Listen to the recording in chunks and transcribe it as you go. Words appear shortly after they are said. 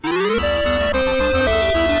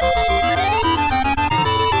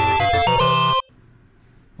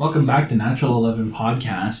welcome back to Natural 11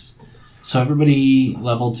 Podcast. So everybody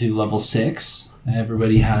leveled to level 6.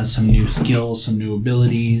 Everybody has some new skills, some new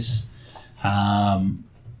abilities.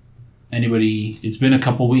 It's been a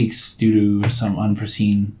couple weeks due to some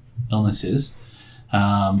unforeseen illnesses.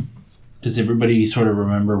 Does everybody sort of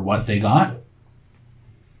remember what they got?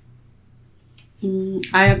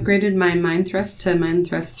 I upgraded my Mind Thrust to Mind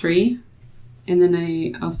Thrust 3. And then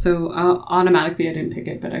I also, automatically I didn't pick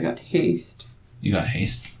it, but I got Haste. You got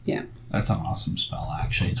Haste? Yeah. That's an awesome spell,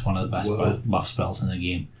 actually. It's one of the best buff spells in the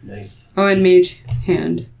game. Nice. Oh, and Mage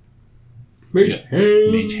Hand. Mage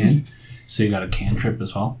Hand. So you got a cantrip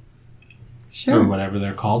as well? Sure. Or whatever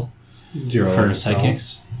they're called. Zero for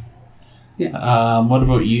psychics. Yeah. What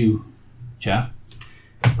about you, Jeff?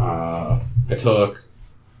 I took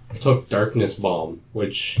Darkness Bomb,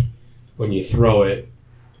 which when you throw it,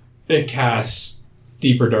 it casts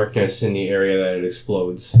deeper darkness in the area that it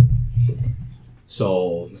explodes.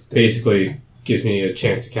 So basically gives me a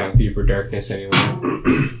chance to cast deeper darkness anywhere.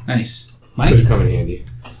 Nice. Mike? Could come in handy.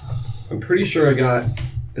 I'm pretty sure I got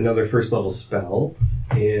another first level spell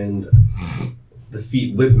and the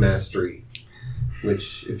feat Whip Mastery,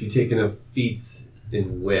 which if you take enough feats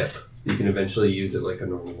in Whip, you can eventually use it like a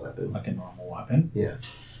normal weapon. Like a normal weapon? Yeah.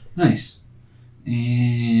 Nice.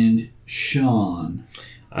 And Sean?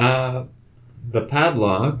 The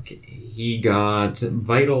Padlock, he got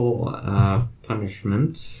Vital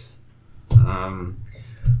Punishment,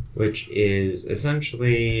 which is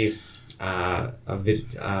essentially a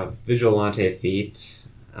vigilante feat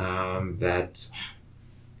that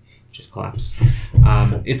just collapsed.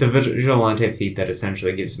 It's a vigilante feat that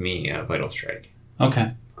essentially gives me a Vital Strike.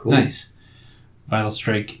 Okay. Cool. Nice. Vital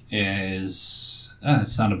Strike is...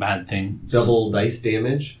 it's not a bad thing. Double dice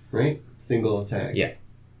damage, right? Single attack. Yeah.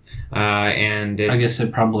 And I guess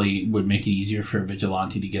it probably would make it easier for a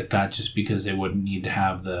Vigilante to get that just because they wouldn't need to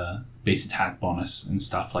have the base attack bonus and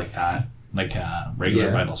stuff like that. Like a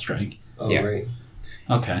regular Vital Strike. Oh, Yeah. right.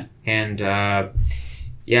 Okay. And,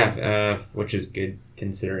 which is good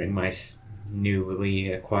considering my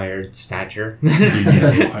newly acquired stature.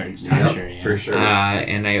 You acquired stature, Yep, yeah. for sure.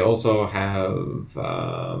 And I also have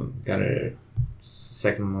got a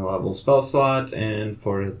second level spell slot, and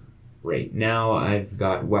for right now I've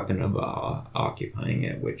got Weapon of Occupying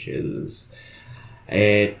It, which is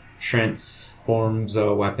it transforms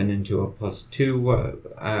a weapon into a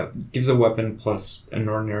 +2, gives a weapon plus an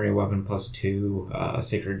ordinary weapon +2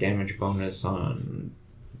 sacred damage bonus on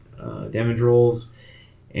damage rolls.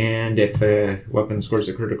 And if the weapon scores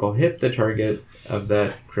a critical hit, the target of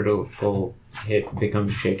that critical hit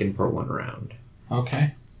becomes shaken for 1 round.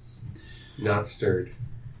 Okay. Not stirred.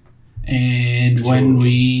 And when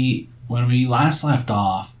we last left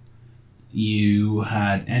off, you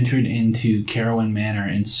had entered into Carowin Manor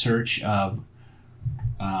in search of,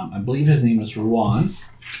 I believe his name was Ruan,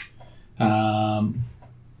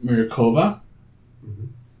 Mirkova,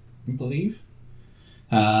 I believe.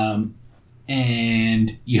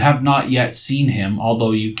 And you have not yet seen him,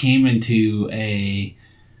 although you came into a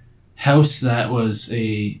house that was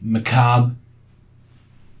a macabre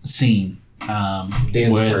scene. A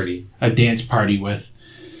dance party with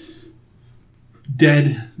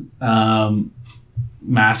dead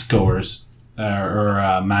mask goers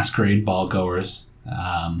or masquerade ball goers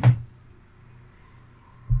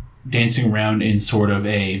dancing around in sort of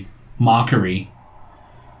a mockery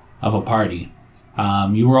of a party.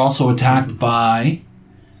 You were also attacked by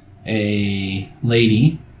a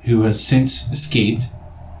lady who has since escaped.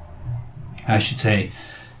 I should say,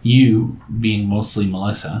 you being mostly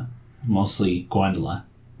Melissa, mostly Gwendolyn,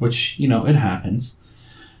 which, it happens.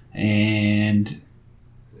 And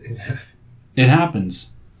it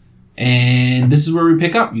happens. And this is where we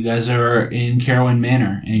pick up. You guys are in Carowin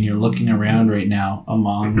Manor, and you're looking around right now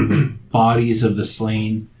among the bodies of the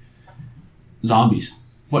slain zombies.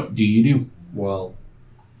 What do you do? Well,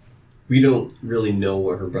 we don't really know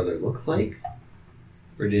what her brother looks like.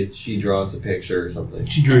 Or did she draw us a picture or something?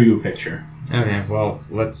 She drew you a picture. Okay, well,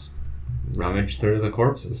 let's rummage through the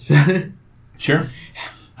corpses. Sure.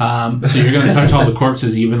 So you're going to touch all the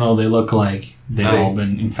corpses even though they look like they've all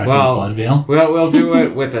been infected with blood veil? Well, we'll do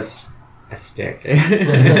it with a stick.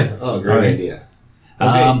 Oh, great idea.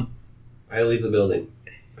 Okay. I leave the building.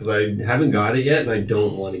 Because I haven't got it yet and I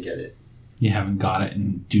don't want to get it. You haven't got it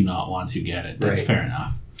and do not want to get it. That's fair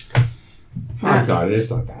enough. I've got it. It's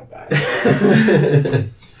not that bad.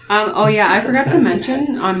 I forgot to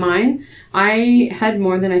mention on mine, I had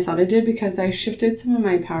more than I thought I did because I shifted some of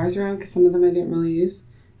my powers around because some of them I didn't really use.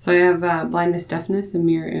 So I have blindness, deafness, and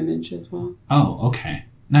mirror image as well. Oh, okay.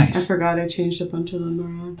 Nice. I forgot I changed a bunch of them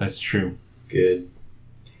around. That's true. Good.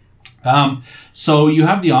 So you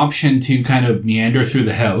have the option to kind of meander through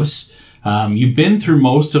the house. You've been through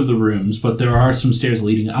most of the rooms, but there are some stairs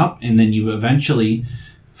leading up, and then you've eventually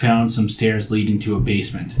found some stairs leading to a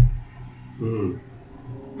basement.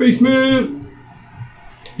 Basement!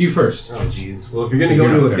 You first. Oh, jeez. Well, if you're going to go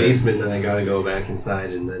to a basement, then I got to go back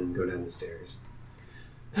inside and then go down the stairs.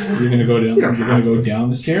 You're gonna go down. You're gonna go down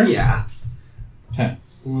the stairs. Yeah. Okay.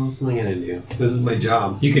 What else am I going to do? This is my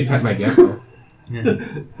job. You could pet my gecko.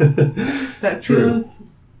 That feels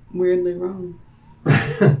weirdly wrong.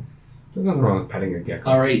 There's nothing wrong with petting a gecko.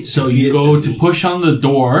 All right. So you go to push on the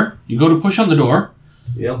door. You go to push on the door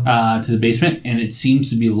Yep. to the basement, and it seems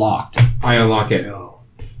to be locked. I unlock it. No.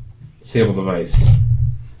 Disable device.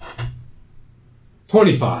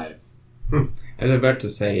 25. I was about to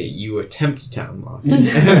say, you attempt to unlock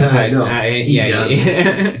I it. know. He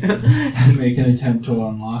does. Make an attempt to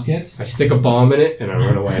unlock it. I stick a bomb in it and I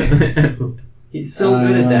run away. He's so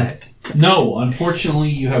good at that. No, unfortunately,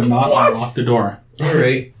 you have not unlocked the door. All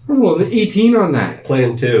right. Well, the 18 on that.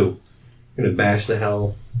 Plan 2. I'm going to bash the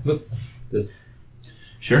hell.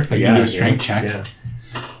 Sure. You Yeah, can do yeah. a strength check. Yeah.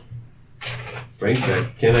 Strength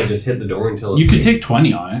check. Can't I just hit the door until it You could breaks? take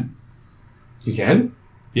 20 on it. You can?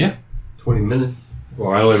 Yeah. 20 minutes.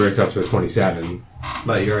 Well, I only breaks up to a 27.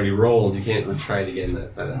 But you already rolled. You can't try it again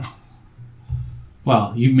that fast.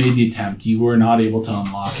 Well, you made the attempt. You were not able to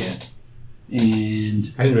unlock it. And,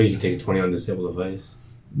 I didn't know you could take a 20 on disable device.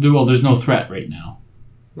 well, there's no threat right now.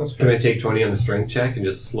 That's Can fair. I take 20 on the strength check and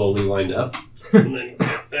just slowly wind up? And then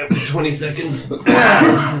after 20 seconds...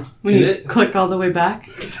 When Did you it? click all the way back.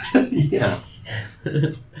 Yeah.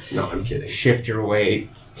 No, I'm kidding. Shift your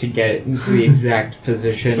weight to get into the exact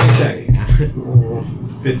position.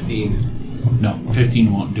 15. No,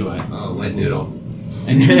 15 won't do it. Oh, wet noodle.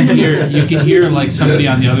 And you can hear like somebody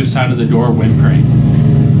on the other side of the door whimpering.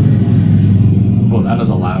 Well, that is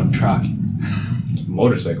a loud truck.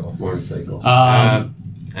 Motorcycle. Motorcycle.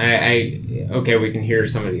 Okay, we can hear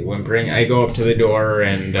somebody whimpering. I go up to the door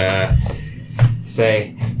and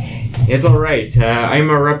say, "It's all right. I'm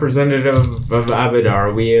a representative of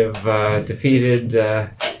Abadar. We have defeated the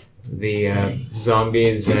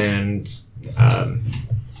zombies and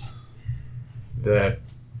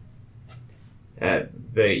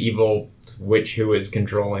the evil witch who is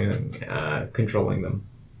controlling them."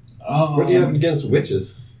 Oh, What do you have against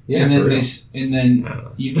witches? Yeah, and then for real. and then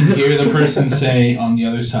you can hear the person say on the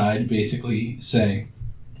other side, basically say,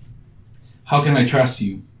 "How can I trust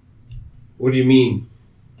you?" What do you mean?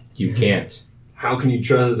 You can't. How can you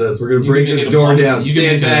trust us? We're going to You break can make this a door diplomacy- down. You can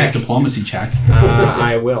Stand make back. a diplomacy check.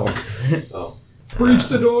 I will. Oh, Breach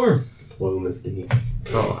the door. diplomacy.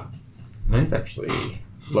 Oh, mine's actually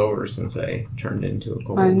lower since I turned into a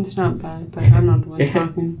kobold. Mine's not bad, but I'm not the one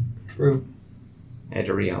talking. True. I had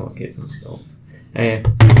to reallocate some skills.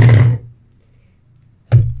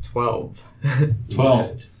 12.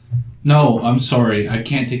 12. No, I'm sorry. I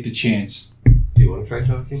can't take the chance. Do you want to try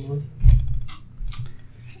talking, Melissa?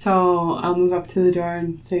 So I'll move up to the door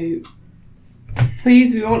and say,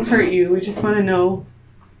 "Please, we won't hurt you. We just want to know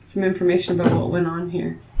some information about what went on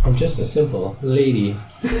here." I'm just a simple lady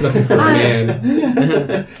looking for a man.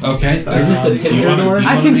 Okay. Is this the Tinder door?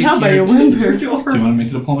 I can tell by your whimper. Do you want to make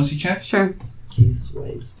a diplomacy check? Sure. He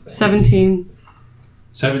swipes. 17.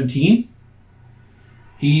 17.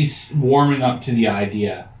 He's warming up to the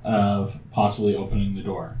idea of possibly opening the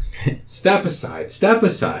door. Step aside. Step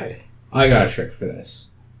aside. I got a trick for this.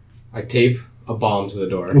 I tape a bomb to the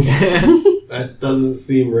door. That doesn't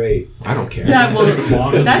seem right. I don't care. That will.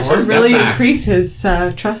 That should Step really back. increase his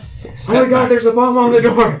trust. Oh my god, there's a bomb on the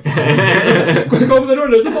door! Quick, open the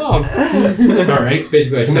door. There's a bomb. All right.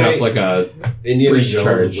 Basically, I set up like a Indiana Breach Jones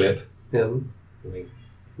charge. whip him. Like,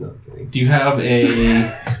 not kidding. Do you have a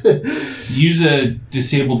use a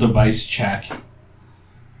disable device check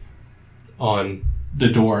on. the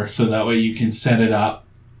door so that way you can set it up?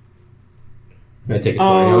 Can I take a 20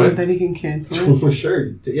 on Oh, it? then he can cancel it. For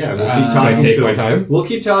sure. Yeah, we'll keep Can I talking take to my him. time? We'll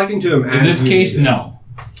keep talking to him. In this case, no.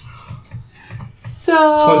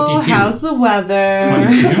 So, 22. how's the weather?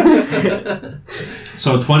 22.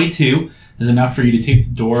 So 22 is enough for you to take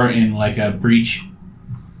the door in like a breach,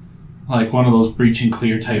 like one of those breach and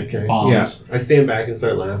clear type Okay. bombs. Yeah. I stand back and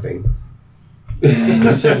start laughing. And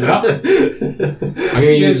you set it up. I'm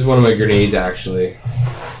gonna use one of my grenades actually,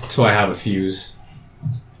 so I have a fuse,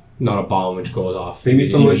 not a bomb which goes off. Maybe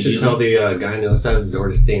someone should Immediately. tell the guy on the other side of the door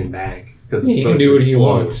to stand back. Because He can do what he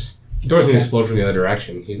wants. The door's gonna Okay. explode from the other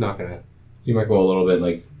direction. He's not gonna. He might go a little bit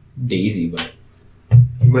like Daisy, but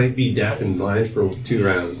He might be deaf and blind for 2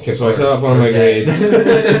 rounds. okay. So I set off one of my grenades.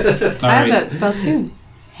 All I have right. that spell too.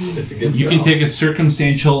 It's a good You can spell. take a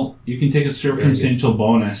circumstantial. You can take a circumstantial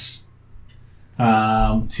bonus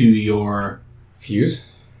to your...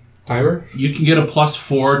 Fuse? Timer? You can get a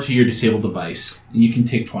 +4 to your disabled device. You can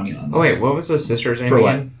take 20 on this. Oh wait, what was the sister's name For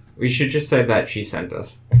what? again? We should just say that she sent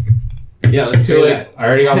us. Yeah, let's Too do late. that. I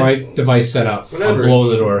already got my device set up. Whatever. I'm blowing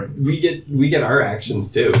the door. We get our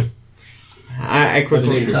actions too. I At the quickly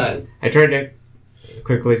same time. I tried to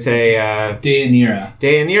quickly say Deianira.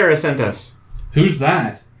 Deianira sent us. Who's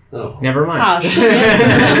that? Oh. Never mind. Hush.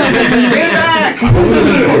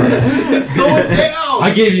 It's going down!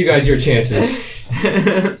 I gave you guys your chances.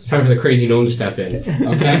 It's time for the crazy gnome to step in.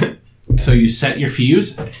 Okay. So you set your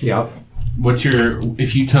fuse. Yep. What's your...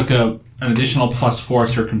 If you took an additional +4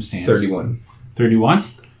 circumstance? 31. 31?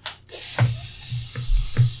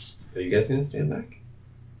 Are you guys gonna stand back?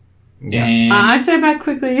 And I say back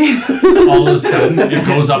quickly. all of a sudden, it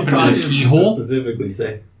goes up into the keyhole. Specifically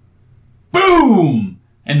say. Boom!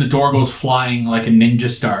 And the door goes flying like a ninja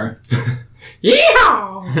star.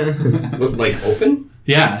 Look like open?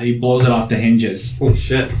 Yeah, he blows it off the hinges. Oh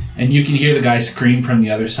shit. And you can hear the guy scream from the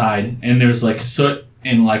other side. And there's like soot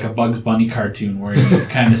in like a Bugs Bunny cartoon where you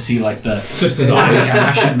kind of see like the Just as always.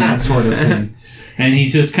 ash and that sort of thing. And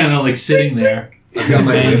he's just kind of like sitting there. I've got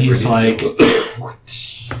my And whip he's ready.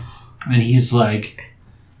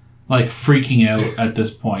 like freaking out at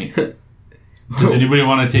this point. Does anybody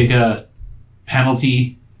want to take a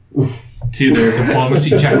penalty to their diplomacy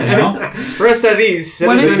check now? Rest at ease,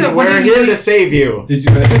 What is citizen. it? What We're do you here mean? to save you. Did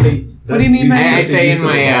you actually... What do you mean by- I say in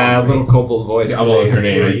my little kobold voice. Yeah, well, her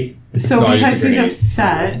name. So No, I because used a he's grenade.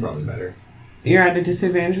 upset, That's probably better. you're at a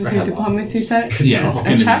disadvantage with I your had lots of diplomacy set. Yeah,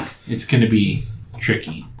 check? it's gonna be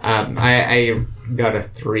tricky. I got a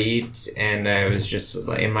 3, and I was just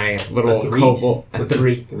in my little A three? kobold. A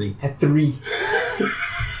 3. Three. A 3.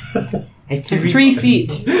 A 3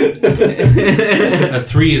 feet. A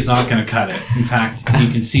 3 is not gonna cut it. In fact, you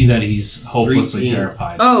can see that he's hopelessly 3 feet.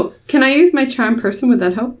 terrified. Oh, can I use my charm person? Would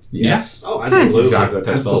that help? Yes. Oh, Okay. absolutely. Exactly what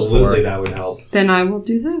that spell's Absolutely, for. that would help. Then I will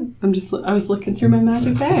do that. I was looking through my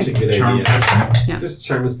magic That's such a bag. good Charm idea. Yeah. Just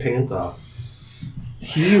charm his pants off.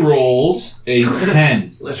 He rolls a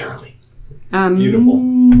 10. Literally. Beautiful.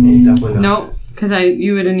 Mm, Definitely not no, this. because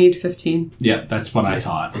you would have need 15. Yep, that's what I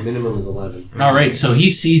thought. The minimum is 11. All right, so he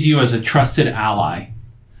sees you as a trusted ally,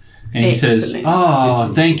 and he says, Excellent. "Oh,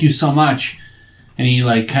 thank you so much." And he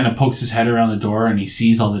like kind of pokes his head around the door, and he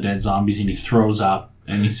sees all the dead zombies, and he throws up,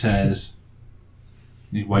 and he says,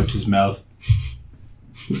 he wipes his mouth.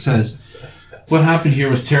 He says, "What happened here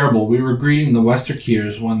was terrible. We were greeting the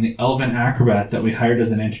Westerkiers when the elven acrobat that we hired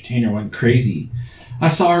as an entertainer went crazy. I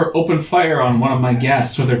saw her open fire on one of my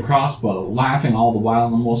guests with her crossbow, laughing all the while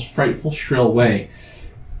in the most frightful, shrill way.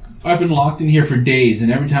 I've been locked in here for days,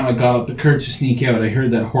 and every time I got up the courage to sneak out, I heard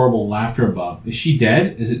that horrible laughter above. Is she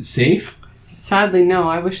dead? Is it safe?" Sadly, no.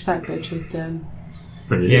 I wish that bitch was dead.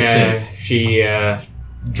 But it is Yeah, safe. she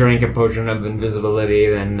drank a potion of invisibility,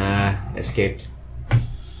 then escaped.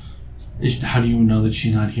 How do you know that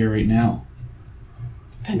she's not here right now?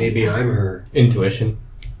 Maybe I'm her. Intuition.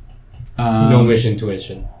 Gnomish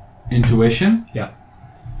intuition. Intuition? Yeah.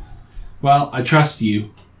 Well, I trust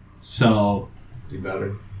you, so You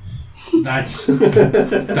better. that's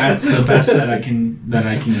the best that I can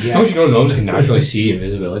get. Don't you know gnomes can naturally see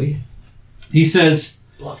invisibility? He says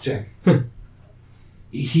Bluffjack.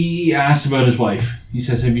 he asked about his wife. He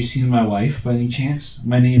says, "Have you seen my wife by any chance?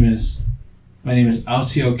 My name is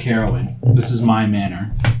Alcio Carowin. This is my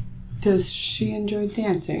manor." Does she enjoy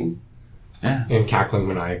dancing? Yeah. And cackling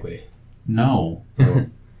maniacally. No.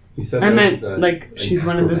 You said I that meant was, like an she's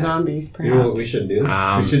one of the acrobat. zombies, You know what we perhaps. should do?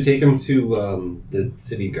 Um, we should take him to the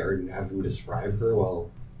city guard and have him describe her while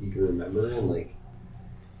you can remember and like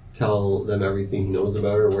tell them everything he knows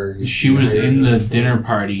about her. Where he She was hired in her the from. dinner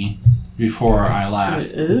party before I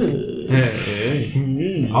left. Ugh.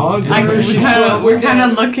 Oh, We're kind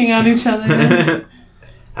of looking at each other.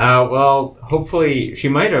 Well, hopefully she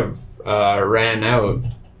might have ran out,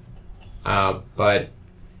 but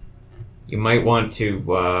you might want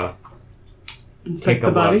to Inspect take a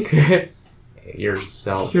the bodies. look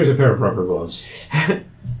yourself. Here's a pair of rubber gloves.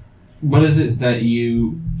 What is it that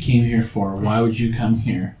you came here for? Why would you come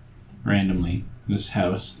here randomly? This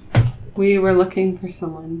house. We were looking for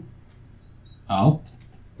someone. Oh?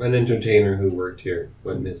 An entertainer who worked here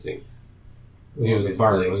went missing. He was a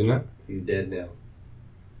bard, wasn't it? He's dead now.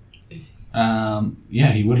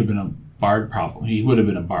 Yeah, he would have been a bard probably. He would have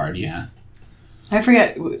been a bard, yeah. I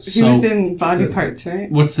forget. He So- was in body so- parts,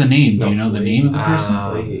 right? What's the name? Do you know the name of the person?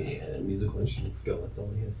 Play musical instrument skill. That's all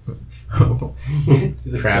he has.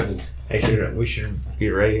 He's a Crap. peasant. We should be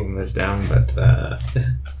writing this down, but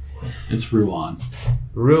It's Ruan.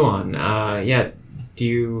 Ruan, yeah. Do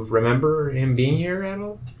you remember him being here at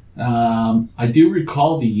all? I do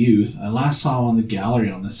recall the youth. I last saw him on the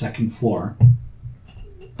gallery on the second floor.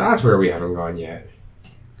 That's where we haven't gone yet.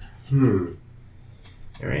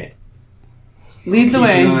 Alright. Lead the Keep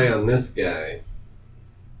way. an eye on this guy.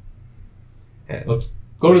 Let's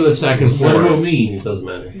go to the second What floor. about me? It doesn't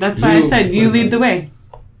matter. That's why I said you lead the way.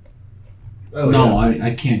 Oh, No, yeah.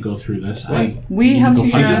 I can't go through this. We helped Go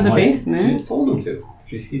you find get out of the his wife. She basement. just told him to.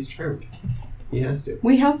 He's charmed. He has to.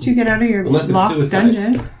 We helped you get out of your Unless it's locked suicide.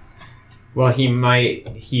 dungeon. Well, he may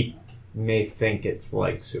think it's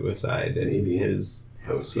like suicide, and Maybe. his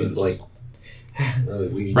house He's was really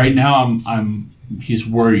weak. Right now, he's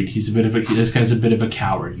worried. This guy's a bit of a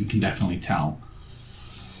coward. You can definitely tell.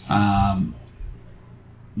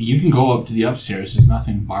 You can go up to the upstairs. There's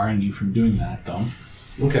nothing barring you from doing that, though.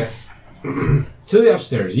 Okay. To the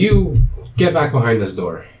upstairs. You get back behind this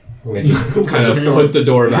door. I just kind of put the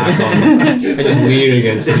door back on. I just lean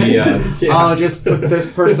against the. I'll just put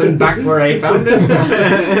this person back where I found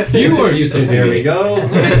it. You are useless to There me. we go.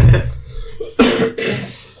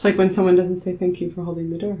 It's like when someone doesn't say thank you for holding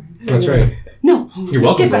the door. That's right. No. You're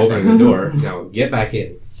welcome Get for back. opening the door. Now get back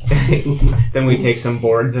in. Then we take some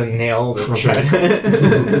boards and nail the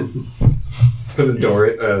Put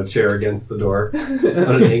a chair against the door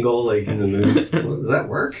at an angle, like in the movies. Does that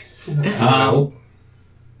work?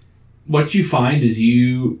 What you find is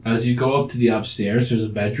as you go up to the upstairs, there's a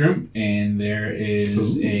bedroom and there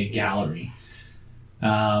is a gallery.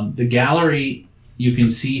 The gallery, you can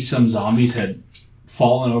see some zombies had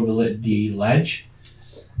fallen over the ledge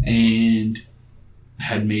and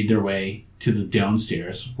had made their way to the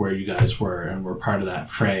downstairs where you guys were and were part of that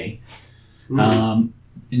fray.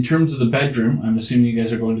 In terms of the bedroom, I'm assuming you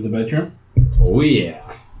guys are going to the bedroom. Oh yeah.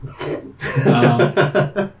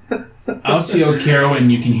 Alcio Carowin,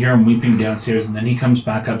 you can hear him weeping downstairs, and then he comes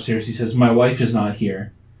back upstairs. He says, "My wife is not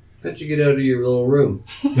here." How'd you get out of your little room?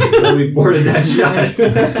 We boarded that shot.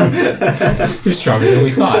 You're stronger than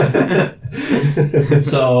we thought.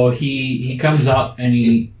 So he comes up and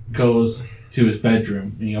he goes to his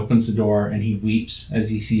bedroom and he opens the door and he weeps as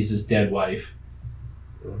he sees his dead wife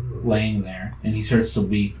laying there, and he starts to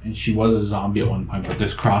weep. And she was a zombie at one point, but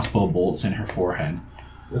there's crossbow bolts in her forehead.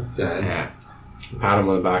 That's sad. Yeah. Pat him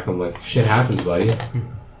on the back. I'm like, shit happens, buddy.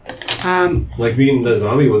 Like being the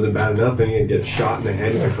zombie wasn't bad enough, then you get shot in the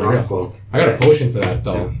head with a for real. crossbow. I got a potion for that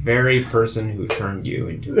The though. very person who turned you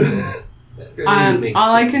into a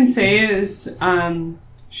All I can say is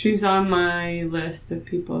she's on my list of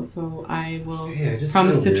people, so I will Hey, I just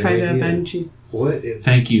promise had a to try weird to idea. avenge you. What if?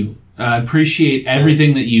 Thank you. I appreciate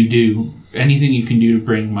everything that you do. Anything you can do to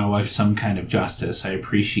bring my wife some kind of justice, I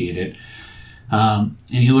appreciate it. And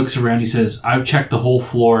he looks around, he says, "I've checked the whole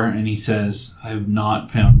floor," and he says, "I've not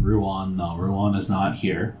found Ruan. No, Ruan is not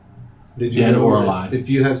here." Did you Dead know or that alive. If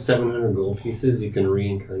you have 700 gold pieces, you can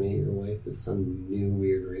reincarnate your wife as some new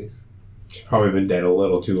weird race. She's probably been dead a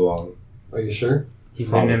little too long. Are you sure? He's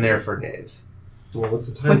been in there for days. Well, what's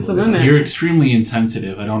the time? What's the limit? You're extremely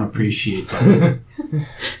insensitive. I don't appreciate that.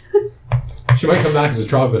 She might come back as a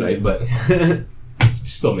troglodyte, but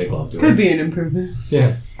still make love to her. Could be an improvement.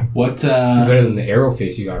 Yeah. What Better than the arrow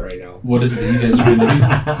face you got right now. what is it that you guys are going to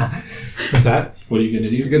do? What's that? What are you going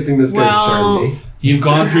to It's a do? good thing this guy's Well- charmed me. You've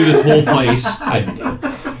gone through this whole place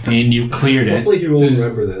and you've cleared it. Hopefully he will Does-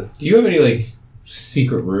 remember this. Do you have any like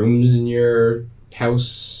secret rooms in your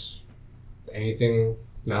house? Anything?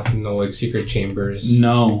 Nothing. No like secret chambers.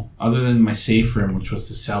 No, other than my safe room, which was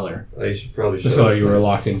the cellar. I should probably show The cellar us you were that.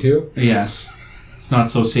 locked into. Yes. It's not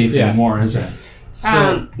so safe Yeah. anymore, is it?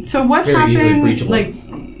 So what very easily happened? breachable. Like,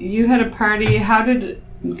 you had a party. How did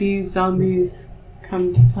these zombies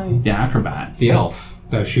come to play? The acrobat. The elf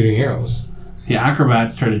that was shooting arrows. The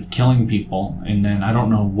acrobat started killing people, and then I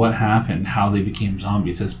don't know what happened, how they became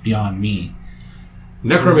zombies. That's beyond me.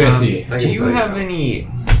 Necromancy. I Do can you tell have how. any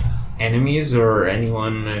enemies or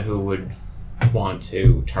anyone who would want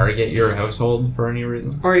to target your household for any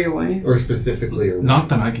reason? Or your wife? Or specifically, or Not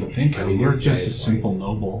that I can think I of. mean, We're your just a giant simple wife.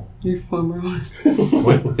 noble. Your former one?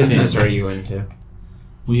 What business are you into?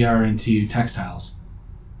 We are into textiles.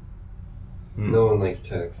 No one likes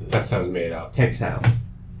taxes. That sounds made up. Textiles.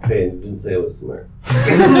 Hey, I didn't say I was smart.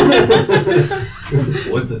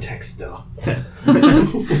 What's a textile?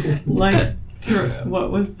 Like,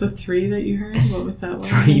 what was the 3 that you heard? What was that one?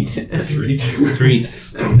 3, 2. Treat.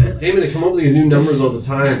 Hey, man, they come up with these new numbers all the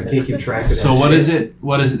time. I can't keep track of that. So what shit. is it?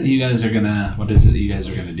 What is it that you guys are gonna? What is it that you guys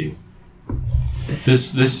are gonna do?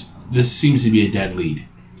 This seems to be a dead lead.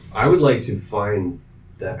 I would like to find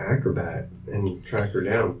the acrobat and track her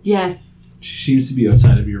down. Yes. She seems to be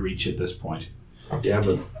outside of your reach at this point. Yeah,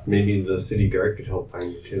 but maybe the city guard could help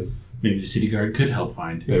find her too. Maybe the city guard could help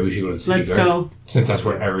find. Maybe we should go to the city Let's guard. go. Since that's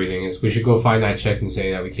where everything is. We should go find that chick and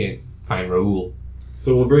say that we can't find Raoul.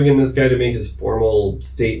 So we'll bring in this guy to make his formal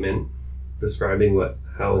statement describing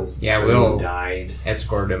how Yeah, everyone we'll died.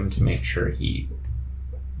 escort him to make sure he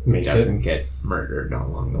Makes doesn't get murdered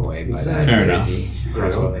along the way. By that Fair enough. crazy You know,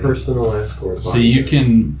 crossbow. personal escort. So you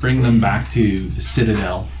can bring them back to the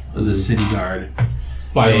Citadel, the city guard.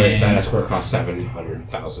 By the way, And- that escort costs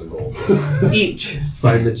 700,000 gold. Each.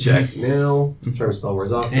 sign the check now. Term spell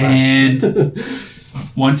wears off. And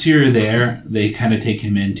once you're there, they kind of take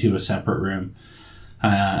him into a separate room,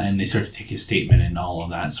 and they start to take his statement and all of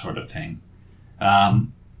that sort of thing.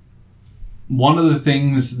 One of the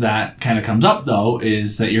things that kind of comes up, though,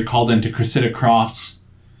 is that you're called into Cressida Croft's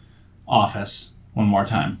office one more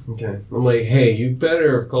time. Okay. I'm like, hey, you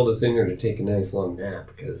better have called us in here to take a nice long nap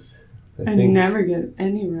because I I think never get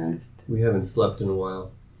any rest. we haven't slept in a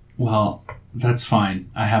while. Well, that's fine.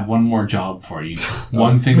 I have one more job for you.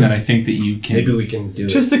 One thing that I think that you can... Maybe we can do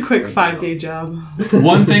Just it. a quick 5-day job.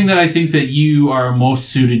 One thing that I think that you are most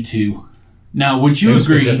suited to. Now, would you Him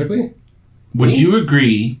agree? Specifically? Would you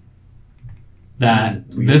agree that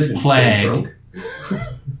Weird this and plague drunk.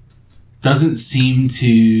 doesn't seem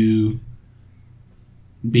to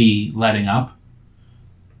be letting up?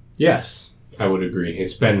 Yes, I would agree.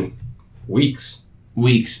 It's been weeks.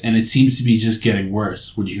 Weeks, and it seems to be just getting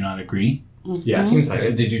worse. Would you not agree? Yes. Seems like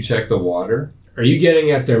it. Did you check the water? Are you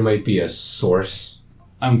getting at there might be a source?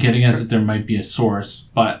 I'm getting at that there might be a source,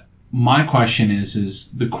 but my question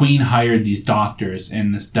is the Queen hired these doctors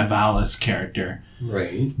and this Davalis character.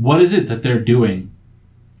 Right. What is it that they're doing?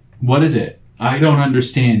 What is it? I don't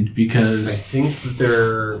understand I because think that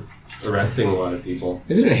they're arresting a lot of people.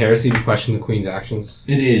 Isn't it heresy to question the Queen's actions?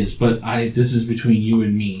 it is, but this is between you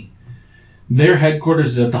and me. Their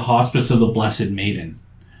headquarters is at the Hospice of the Blessed Maiden.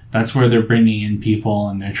 That's where they're bringing in people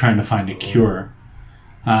and they're trying to find a cure.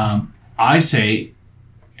 I say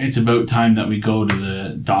it's about time that we go to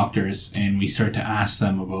the doctors and we start to ask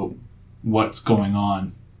them about what's going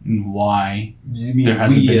on and why, You mean There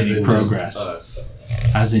hasn't we been as any in just progress.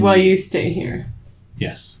 us? as in... While you stay here.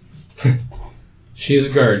 Yes. She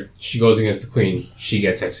is a guard. She goes against the Queen. She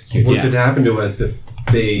gets executed. What Yeah. could happen to us if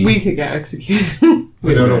they We could get executed.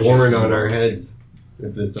 put out a Pretty warrant much. on our heads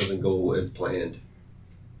if this doesn't go as planned?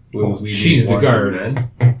 Wouldn't we be She's the wanted guard. men?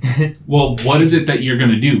 Well, what is it that you're going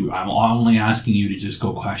to do? I'm only asking you to just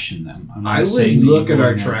go question them. I'm not I saying would that look you at go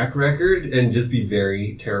our in there- track record and just be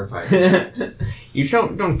very terrified. You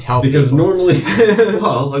don't tell Because people. normally,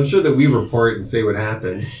 well, I'm sure that we report and say what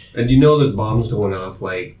happened. And you know there's bombs going off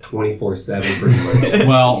like 24/7 pretty much.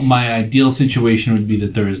 Well, my ideal situation would be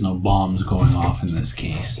that there is no bombs going off in this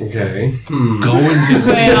case. Okay. Go and just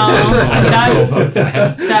Well,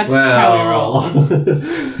 that's how I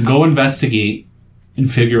roll. go investigate and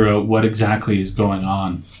figure out what exactly is going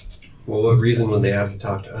on. Well, what reason would they have to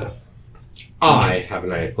talk to us? I have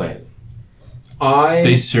an idea plan.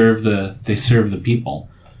 They serve the people.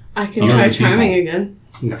 I can You're try the charming people.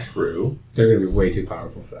 again. True. They're going to be way too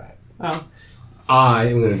powerful for that. Oh. I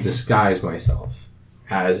am going to disguise myself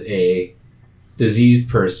as a diseased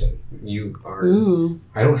person. You are. Ooh.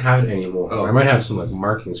 I don't have it anymore. Oh. I might have some like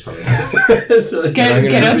markings from it. So I'm Get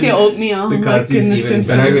gonna out have the oatmeal, the like costumes in The even Simpsons.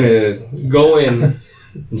 Then I'm going to go in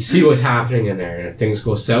and see what's happening in there. And if things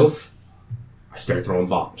go south, I start throwing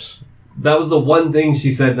bombs. That was the one thing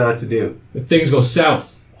she said not to do. If things go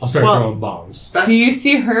south, I'll start Well- throwing bombs. That's Do you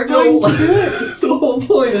see her the going whole, to do it? the whole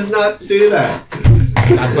point is not to do that.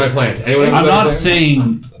 That's my plan. Anyone have I'm a not plan?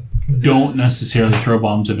 saying don't necessarily throw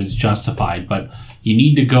bombs if it's justified, but you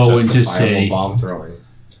need to go and just Justifiable say, bomb throwing.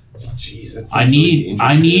 Jeez, that's I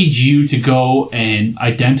need you to go and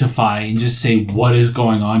identify and just say what is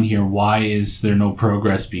going on here. Why is there no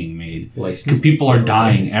progress being made? Because people are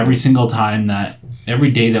dying every single time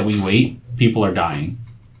every day that we wait. People are dying.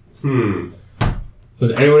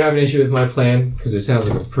 Does anyone have an issue with my plan? Because it sounds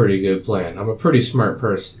like a pretty good plan. I'm a pretty smart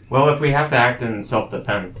person. Well, if we have to act in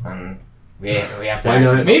self-defense, then we have to Why act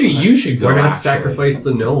not? in Maybe you should go. Why not actually. sacrifice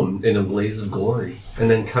the gnome in a blaze of glory and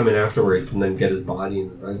then come in afterwards and then get his body in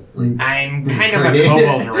the right? Like, I'm kind of a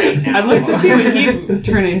kobold right now. I'd like to see what he'd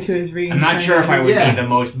turn into his reading. I'm not sure if I would Yeah. be the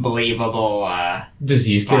most believable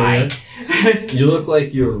Disease spy. killer. you look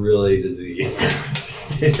like you're really diseased.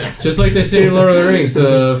 Just say that. Just like they say in Lord of the Rings,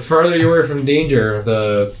 the farther you are from danger,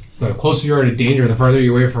 the closer you are to danger, the farther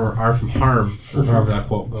you are from harm. Or however that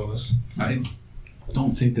quote goes. I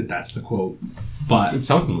don't think that that's the quote, but It's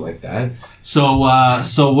something like that. so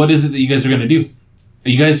what is it that you guys are going to do?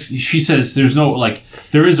 You guys, she says there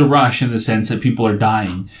is a rush in the sense that people are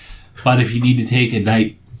dying, but if you need to take a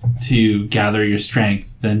night to gather your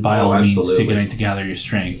strength, then by Oh, all means take absolutely. a night to gather your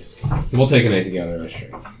strength. We'll take a night together on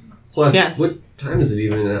strength. Plus, Yes. what time is it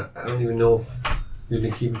even? I don't even know if we've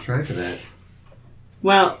been keeping track of that.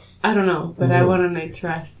 Well, I don't know, but I Almost. want a night's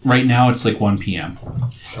rest. Right now it's like 1 p.m.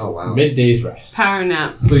 Oh, wow. Midday's rest. Power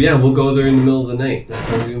nap. So, yeah, we'll go there in the middle of the night. That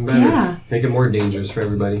sounds even better. Yeah. Make it more dangerous for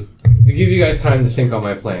everybody. To give you guys time to think on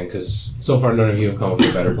my plan, because so far none of you have come up with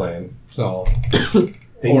a better plan. So,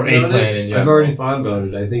 Think Or a about plan it. in general. I've already thought about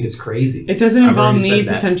it. I think it's crazy. It doesn't I've involve already me said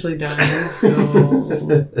that. potentially dying,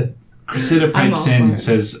 so... Cressida I'm pipes all in for and it.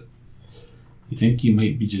 says, "You think you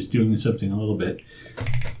might be just doing something a little bit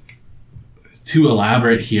too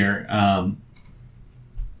elaborate here?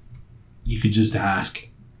 You could just ask."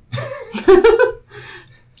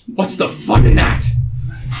 what's the fun in that?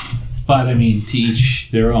 But I mean, to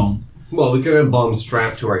each their own. Well, we could have bombs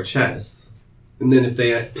strapped to our chests. And then if they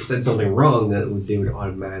had said something wrong, they would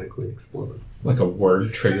automatically explode. Like a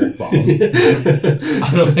word triggered bomb. I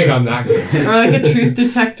don't think I'm that good. Or like a truth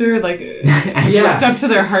detector, like hooked up to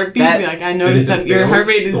their heartbeat, That- be like, I And noticed if that it your fails, heart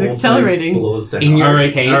rate the is whole place accelerating. blows to In hell. your All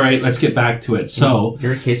right, case- all right. Let's get back to it. So,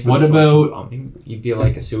 Your case what was about- bombing? You'd be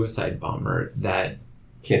like a suicide bomber that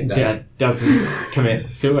Can't die. doesn't commit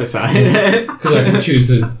suicide. Because I can choose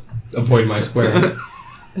to avoid my square.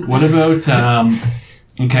 what about?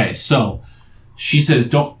 Okay, so she says,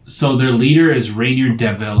 "Don't." So their leader is Rainier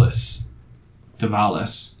Devalis.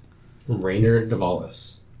 Rainer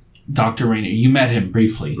Davalis. Dr. Rainier. You met him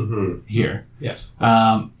briefly Mm-hmm. here. Yes.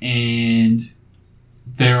 And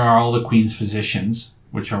there are all the Queen's physicians,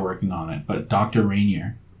 which are working on it. But Dr.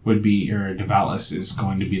 Rainier would be, or Devalis is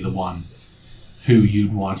going to be the one who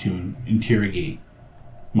you'd want to interrogate.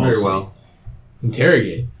 Very Mostly. well.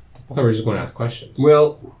 Interrogate. I thought we were just going to ask questions.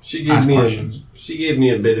 Well, she Ask gave me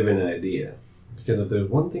a bit of an idea. Because if there's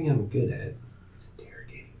one thing I'm good at, it's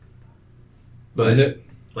interrogating. But is it?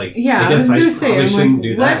 Like, Yeah, I guess I I, was gonna say, probably I'm shouldn't like, do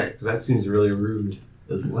what? that because that seems really rude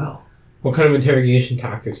as well. What kind of interrogation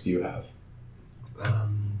tactics do you have?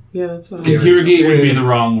 Yeah, that's what Scary. Interrogate would be the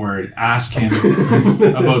wrong word. Ask him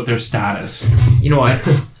about their status. You know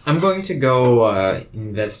what? I'm going to go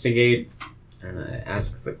investigate and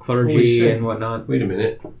ask the Holy clergy shit. and whatnot. Wait a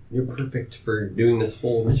minute. You're perfect for doing this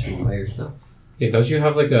whole mission by yourself. Yeah, don't you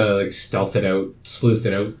have like a stealth it out, sleuth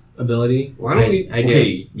it out ability? Why don't we? I do.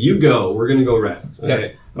 Okay, you go. We're gonna go rest. Yeah.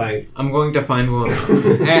 Okay, bye. I'm going to find one.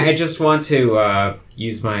 I just want to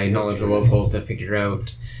use my knowledge of local to figure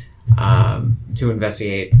out, to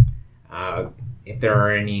investigate if there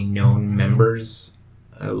are any known members,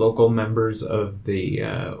 local members of the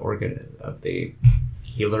of the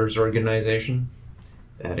healers organization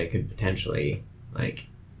that I could potentially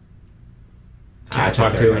Catch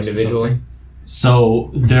talk at their to house or individually. something?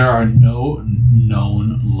 So there are no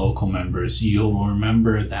known local members. You'll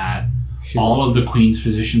remember that all of the Queen's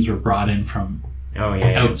physicians were brought in from Oh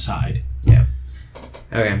yeah. outside.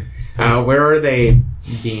 Okay. Where are they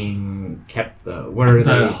being kept though? Where are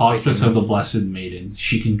The they? Hospice of the Blessed Maiden.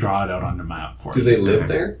 She can draw it out on the map for Do you. they live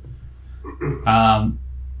there? I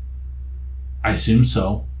assume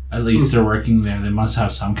so. At least they're working there. They must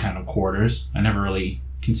have some kind of quarters. I never really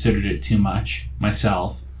considered it too much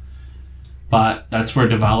myself. But that's where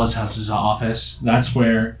Devalis has his office. That's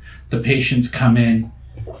where the patients come in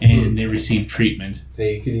and they receive treatment.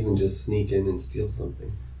 Hey, you could even just sneak in and steal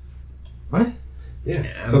something. What? Yeah,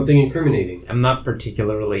 Yeah. something incriminating. I'm not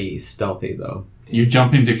particularly stealthy though. You're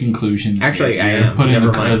jumping to conclusions. Actually, You're I am. putting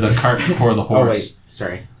Never the, mind. the cart before the Oh wait, horse.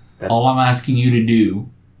 sorry. That's All I'm asking you to do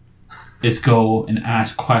is go and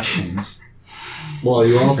ask questions. Well,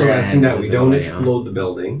 you're also Yeah, asking that we visibility, don't yeah. explode the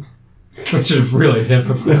building. Which is really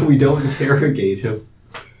difficult. That we don't interrogate him.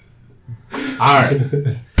 Alright.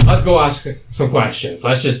 Let's go ask some questions.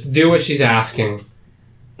 Let's just do what she's asking.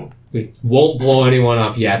 We won't blow anyone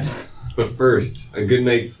up yet. But first, a good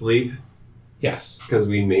night's sleep, Yes. because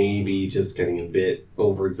we may be just getting a bit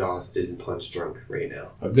overexhausted and punch drunk right now.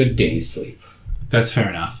 A good day's sleep. That's fair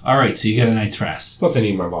enough. All right, so you get a night's rest. Plus I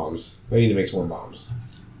need my bombs. I need to make some more bombs.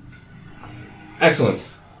 Excellent.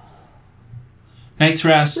 Night's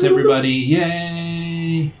rest, everybody.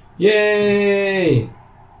 Yay! Yay!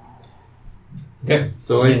 Okay.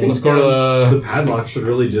 So I think Let's go to the padlock should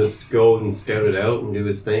really just go and scout it out and do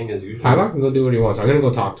his thing as usual. Padlock and go do what he wants. I'm gonna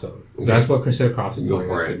go talk to him. 'Cause that's what Cressida Croft is Go telling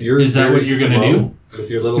for us to it. do. You're Is that very what you're gonna slow with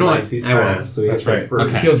your little No, legs? He's I won't. fast, so he That's has to right.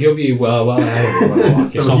 first. Okay. He'll be well ahead of me when I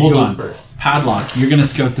walk in. So he hold goes on. first. Padlock, you're going to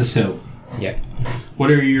scout this out. Yeah. What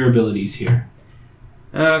are your abilities here?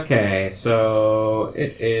 Okay, so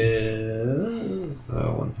it is.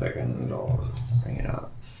 1 second, I'll bring it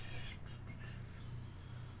up.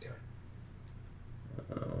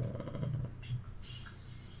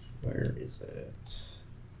 Where is it?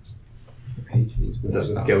 Is that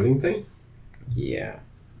the scouting thing? Yeah.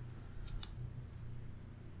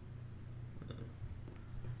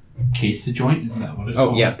 Case the joint, isn't that what it's Oh,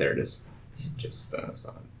 called? yeah, there it is. Just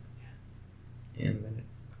saw it. And then,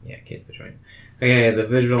 case the joint. Okay, the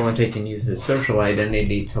vigilante can use his social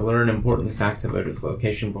identity to learn important facts about his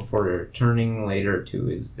location before returning later to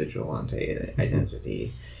his vigilante identity.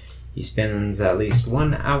 He spends at least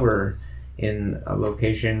 1 hour in a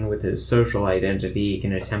location with his social identity. He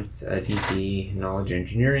can attempt a DC knowledge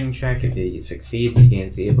engineering check. If he succeeds, he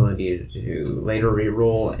gains the ability to later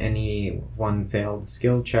re-roll any one failed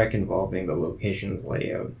skill check involving the location's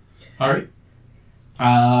layout. All right.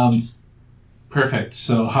 Perfect.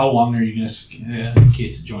 So how long are you going to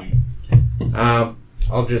case the joint?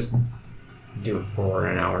 I'll just do it for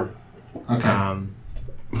an hour. Okay.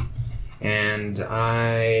 And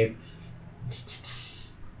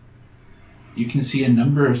You can see a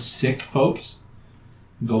number of sick folks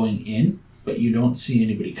going in, but you don't see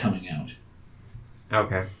anybody coming out.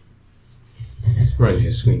 Okay. This reminds me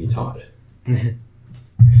of Sweeney Todd. And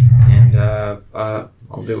I'll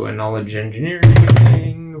do a knowledge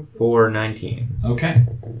engineering for 19. Okay.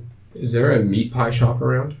 Is there a meat pie shop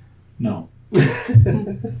around? No.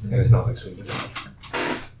 And it's not like Sweeney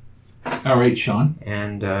Todd. All right, Sean.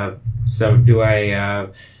 And so do I?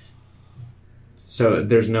 So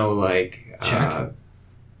there's no like Check.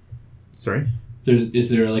 Sorry. Is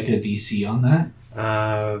there like a DC on that?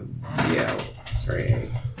 Yeah. Sorry.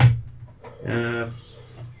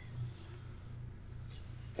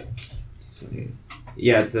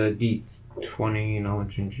 Yeah, it's a D20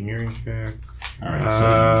 knowledge engineering check. All right,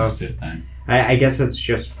 so you missed it then. I guess it's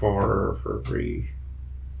just for free.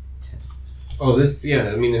 Oh, this,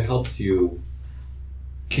 yeah, I mean, it helps you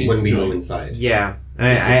Case when the we go joint. inside. Yeah,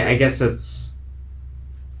 I guess it's.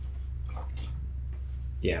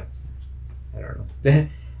 Yeah, I don't know.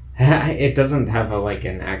 It doesn't have like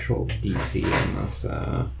an actual DC on this.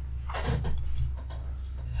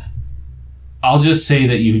 I'll just say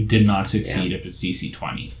that you did not succeed if it's DC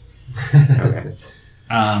 20. Okay.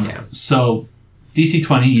 Yeah. So DC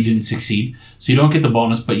 20, you didn't succeed. So you don't get the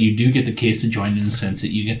bonus, but you do get the case to join in the sense that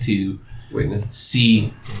you get to Witness.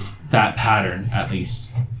 see that pattern, at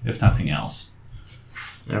least, if nothing else.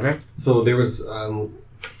 Okay. So there was,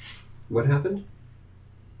 what happened?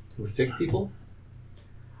 There were sick people?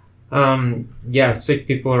 Yeah, sick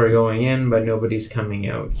people are going in, but nobody's coming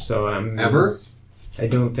out. So Ever? I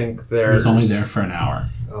don't think It there's. was only there for an hour.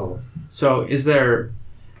 Oh. So is there?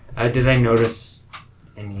 Did I notice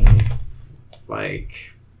any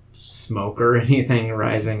like smoke or anything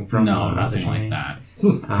rising from? No, the nothing joint? like that.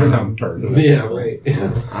 They're not burned. Yeah, right. You know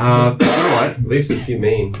what? At least it's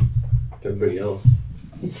humane to everybody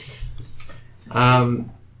else.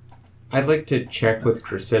 I'd like to check with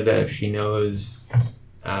Cressida if she knows.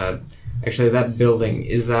 Actually, that building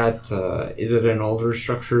is it an older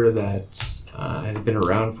structure that has been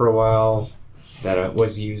around for a while, that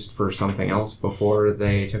was used for something else before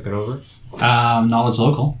they took it over? Knowledge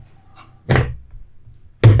local.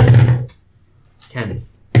 10.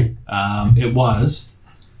 It was,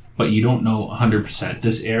 but you don't know 100%.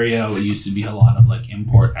 This area used to be a lot of like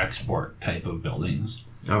import-export type of buildings.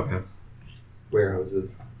 Okay.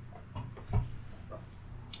 Warehouses. All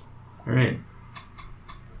right.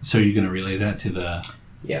 So you're going to relay that to the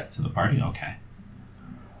Yeah. to the party? Okay.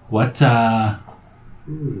 What does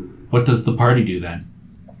the party do then?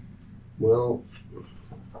 Well,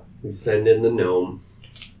 we send in the gnome.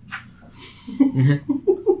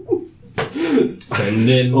 Send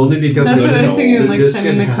in Only because That's what I was thinking, like this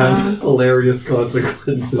sending can the have clowns. hilarious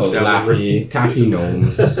consequences. those down the laffy, taffy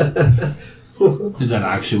gnomes. Is that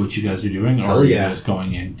actually what you guys are doing, or Oh, are you yeah. guys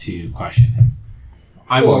going in to question him?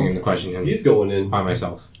 I'm Well, going in to question him He's going in. by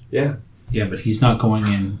myself. Yeah. Yeah, but he's not going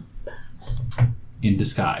in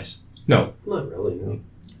disguise. No. Not really, no.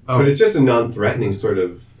 Oh. But it's just a non-threatening sort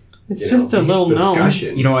of It's just a little gnome.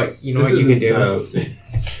 discussion. You know what? You know This what you could isn't, do?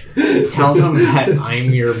 Tell them that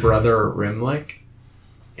I'm your brother Rimlick,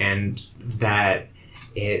 and that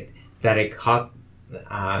it caught.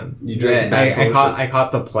 You drank bad potion. I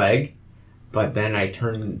caught the plague, but then I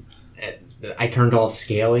turned all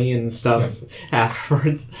scaly and stuff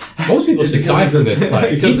afterwards. Most people It's just because die of from this- this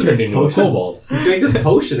plague. because He of turned this into a potion. kobold. He drank this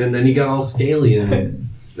potion and then he got all scaly and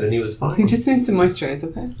then he was He fine. just needs to moisturize,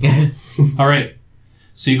 okay? All right.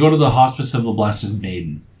 So you go to the Hospice of the Blessed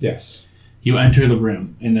Maiden. Yes. You enter the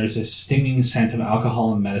room, and there's a stinging scent of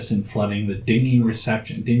alcohol and medicine flooding the dingy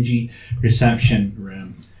reception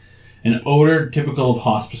room. An odor typical of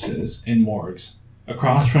hospices and morgues.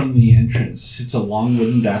 Across from the entrance sits a long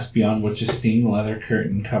wooden desk beyond which a stained leather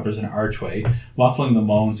curtain covers an archway, muffling the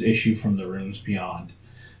moans issue from the rooms beyond.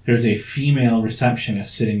 There's a female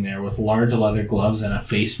receptionist sitting there with large leather gloves and a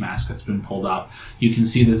face mask that's been pulled up. You can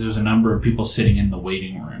see that there's a number of people sitting in the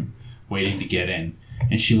waiting room, waiting to get in.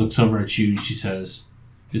 And she looks over at you and she says,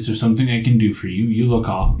 "Is there something I can do for you? You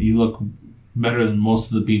look better than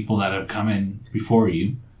most of the people that have come in before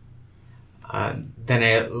you." Then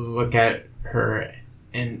I look at her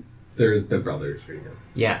and... There's the brothers right now.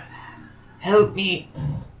 Yeah. Help me.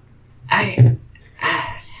 I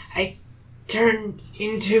turned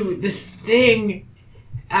into this thing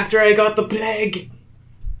after I got the plague.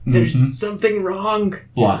 There's something wrong.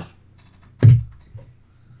 Bluff.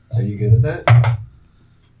 Are you good at that?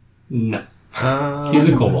 No. He's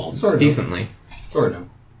a kobold. Sort of. Decently. Sort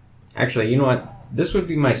of. Actually, you know what? This would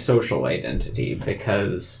be my social identity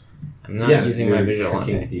because I'm not using my you're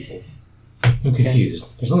vigilante. tricking people. I'm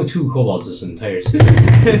confused. There's only 2 kobolds this entire city.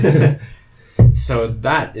 So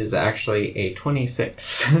that is actually a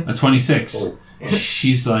 26. A 26. Oh.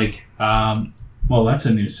 She's like, well, that's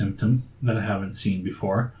a new symptom that I haven't seen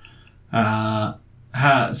before.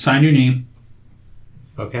 Sign your name.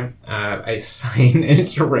 Okay. I sign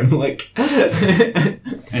into Rimlick.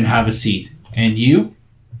 And have a seat. And you?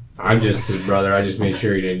 I'm just his brother. I just made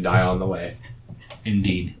sure he didn't die on the way.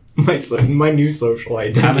 Indeed. My new social Have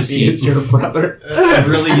a identity seat. is your brother. A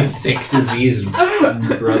really sick, diseased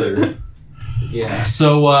brother. Yeah.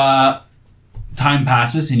 So, time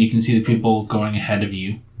passes and you can see the people going ahead of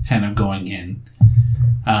you, kind of going in.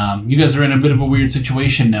 You guys are in a bit of a weird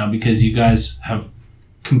situation now because you guys have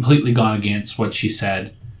completely gone against what she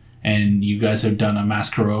said, and you guys have done a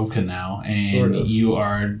Maskarovka now, and Sort of. you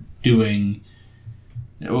are doing...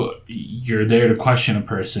 You're there to question a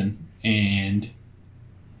person, and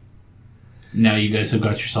now you guys have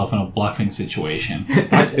got yourself in a bluffing situation.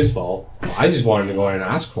 That's his fault. I just wanted to go in and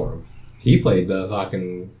ask for him. He played the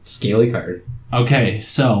fucking scaly card. Okay,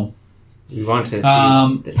 so... You want to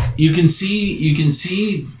see... You can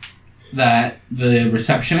see that the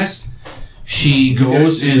receptionist, she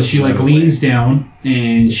goes and she like leans down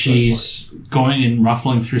and she's going and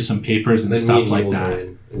ruffling through some papers and Then stuff me like will go that.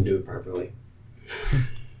 in and do it properly.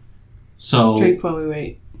 So Drink while we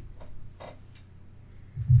wait.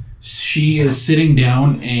 she is sitting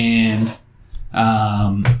down and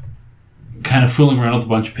kind of fooling around with a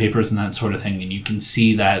bunch of papers and that sort of thing, and you can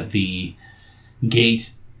see that the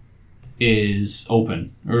gate is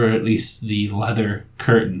open, or at least the leather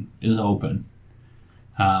curtain is open,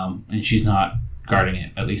 and she's not guarding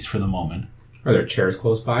it, at least for the moment. Are there chairs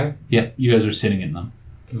close by? Yeah, you guys are sitting in them.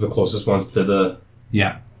 The closest ones to the...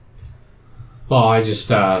 Yeah. Well, I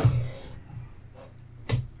just, I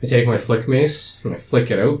take my flick mace and I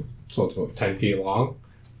flick it out, so it's about 10 feet long.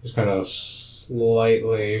 Just kind of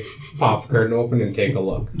slightly pop the curtain open and take a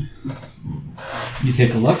look. You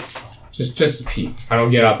take a look. Just a peek. I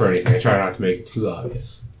don't get up or anything. I try not to make it too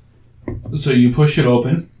obvious. So you push it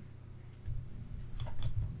open,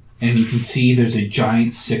 and you can see there's a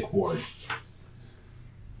giant sick ward.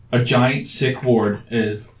 A giant sick ward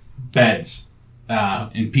of beds,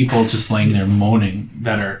 and people just laying there moaning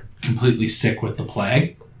that are completely sick with the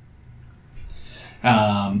plague.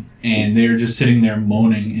 And they're just sitting there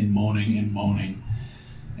moaning and moaning and moaning.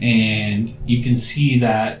 And you can see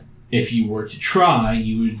that if you were to try,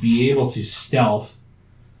 you would be able to stealth.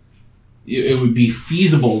 It would be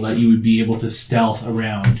feasible that you would be able to stealth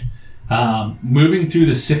around. Moving through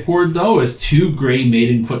the sick ward, though, is 2 Grey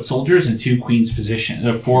Maiden foot soldiers and 4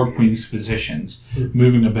 Queen's physicians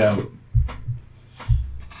moving about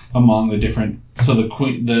among the different. So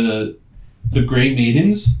the Grey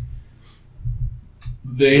Maidens,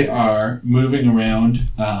 they are moving around,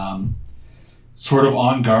 sort of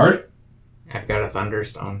on guard, I've got a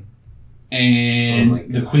Thunderstone. and Oh my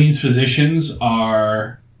the God. Queen's physicians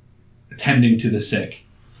are tending to the sick.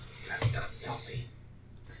 That's not stealthy.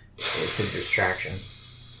 It's a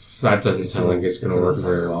distraction. That doesn't sound like it's going to work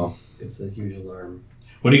very well. It's a huge alarm.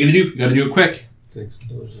 What are you gonna do? You gotta do it quick. It's an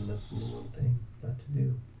explosion. That's the one thing not to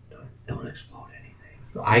do. Don't explode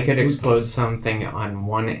anything. I could explode something on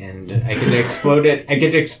one end. I could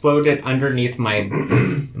explode it underneath my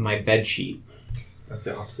bed sheet. That's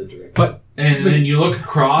the opposite direction. But And then you look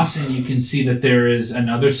across and you can see that there is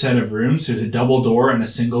another set of rooms. There's a double door and a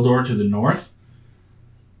single door to the north.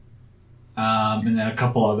 And then a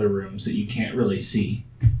couple other rooms that you can't really see.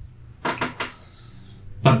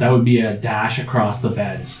 But that would be a dash across the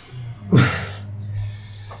beds.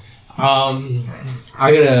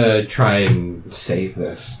 I gotta try and save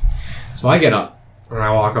this. So I get up and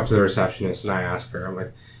I walk up to the receptionist and I ask her, I'm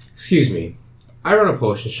like, "Excuse me, I run a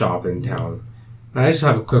potion shop in town. And I just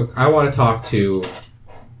have a quick, I want to talk to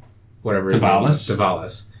whatever his name is,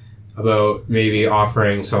 Davalis, about maybe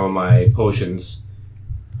offering some of my potions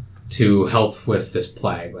to help with this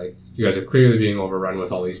plague. Like, you guys are clearly being overrun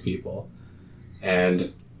with all these people.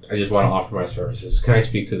 And I just want to offer my services. Can I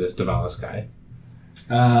speak to this Davalis guy?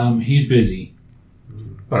 He's busy.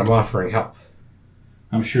 But I'm offering help.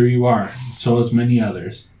 I'm sure you are. So is many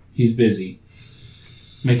others. He's busy.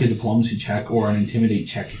 Make a diplomacy check or an intimidate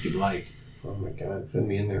check if you'd like. Oh my god, send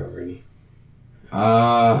me in there already.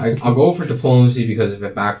 I'll go for diplomacy because if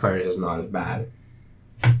it backfires, it's not as bad.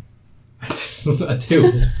 A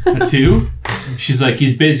 2. A 2? She's like,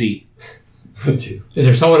 he's busy. A 2. Is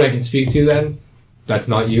there someone I can speak to then? That's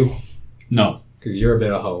not you? No. Because you're a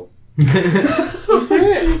bit of hoe. Is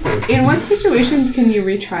there, in what situations can you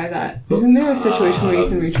retry that? Isn't there a situation where you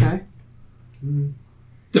can retry?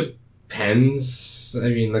 Depends. I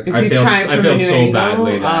mean, like, If I you failed try it from so a new angle?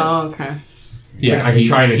 badly that... Oh, okay. Yeah, I can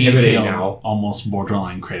try and he intimidate failed now. almost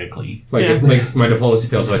borderline critically. Like, Yeah. if, like, my diplomacy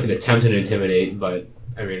fails, so I can attempt to intimidate, but,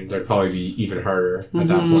 I mean, there'd probably be even harder at that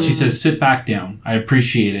point. She says, sit back down. I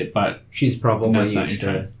appreciate it, but She's probably That's not used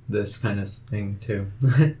your to time. this kind of thing too.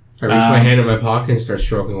 I reach my hand in my pocket and start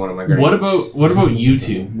stroking one of my grenades. what about you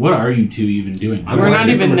two? What are you two even doing? I'm We're not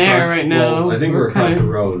watching even from there across- right now. Well, I think we're across kinda-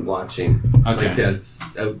 the road watching. Okay. Like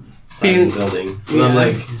that's outside Seeing- the building. And I'm Yeah.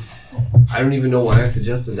 like, I don't even know why I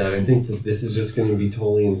suggested that. I think that this is just going to be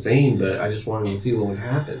totally insane, but I just wanted to see what would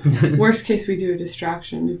happen. Worst case, we do a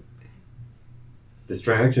distraction.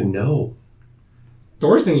 Distraction? No. The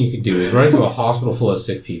worst thing you could do is run into a hospital full of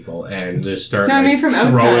sick people and just start No, I mean from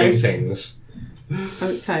throwing outside. things.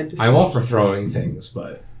 Outside. I'm all for throwing things,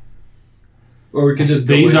 but Or we could just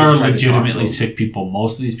go These in and are try to talk to legitimately them. sick people.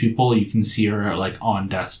 Most of these people you can see are like on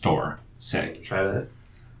death's door, sick. Try that.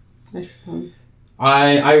 I suppose.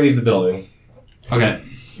 I leave the building. Okay.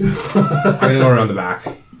 I'm gonna go around the back.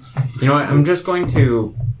 You know what? I'm just going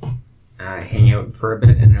to hang out for a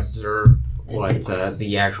bit and observe what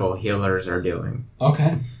the actual healers are doing.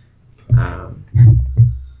 Okay.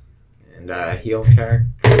 And heal check.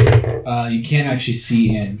 You can't actually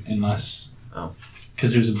see in unless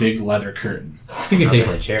because there's a big leather curtain. You can take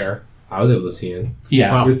my chair. I was able to see it.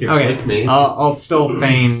 Yeah. Well, With your okay. flick mace. I'll still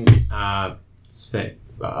feign sick.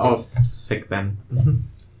 I'll sick then.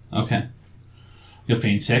 Okay. You'll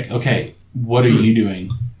feign sick. Okay. What are you doing?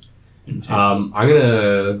 I'm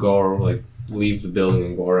gonna go leave the building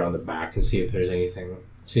and go around the back and see if there's anything.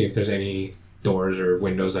 See if there's any doors or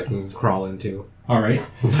windows I can crawl into. All right.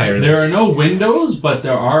 I'm tired of There this. are no windows, but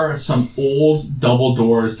there are some old double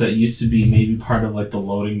doors that used to be maybe part of like the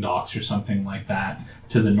loading docks or something like that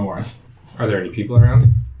to the north. Are there any people around?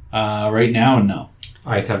 Right now, no.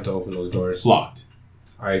 I attempt to open those doors. It's locked.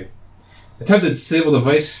 I attempt to disable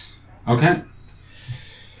device. Okay.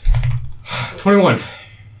 21.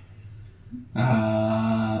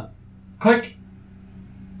 Click.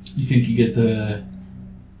 You think you get the...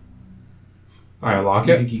 I unlock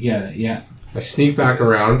You it. think you get it, yeah. I sneak back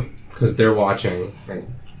around because they're watching and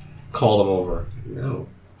call them over. No.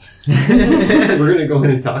 We're gonna go in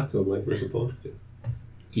and talk to him like we're supposed to.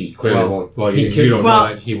 He clearly Well, won't. Well, he you don't well-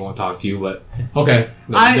 know that he won't talk to you, but okay.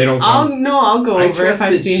 They don't I'll come. go I over trust if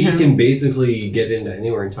I that see she him. can basically get into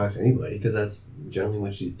anywhere and talk to anybody because that's generally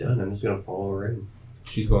what she's done. I'm just gonna follow her in.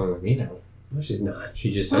 She's going with me now. No, she's not.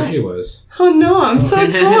 She just said she was. Oh no, I'm so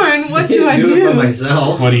torn. What do I it by do?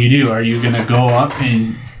 myself. What do? Are you going to go up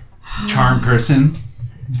and charm person?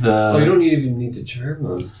 Oh, you don't even need to charm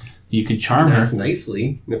them. You could charm her. Ask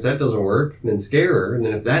nicely. And if that doesn't work, then scare her. And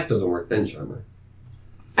then if that doesn't work, then charm her.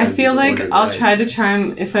 I feel like Order I'll guide. try to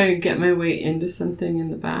charm if I get my way into something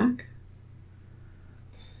in the back.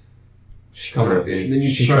 She's coming with me. And then you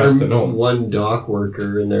She trusts the charm gnome. one dock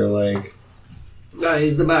worker, and they're like,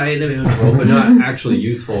 "He's the buy the well," but not actually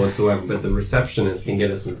useful whatsoever. But the receptionist can get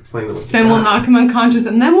us an appointment with. Then we'll knock him unconscious,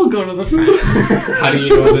 and then we'll go to the front. How do you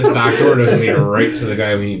know this back door doesn't lead right to the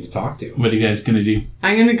guy we need to talk to? What are you guys going to do?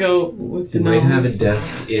 I'm gonna go with the They might gnome. have a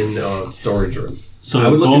desk in storage room. So I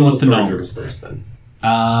would look going in with those the storage gnome. rooms first. Then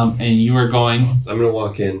And you are going... I'm gonna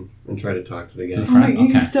walk in and try to talk to the guy. To the Oh my, front? you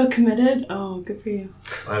Okay. still committed? Oh, good for you.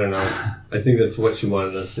 I don't know. I think that's what she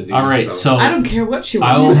wanted us to do. All right, so I don't care what she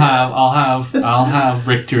I'll wants. have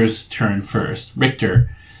Richter's turn first.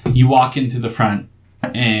 Richter, you walk into the front,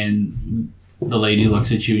 and the lady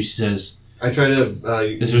looks at you. She says, I try to.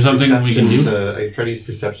 Is there something we can do? I try to use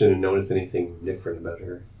perception and notice anything different about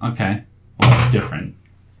her. "Okay, well, different."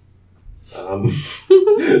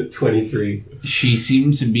 23. She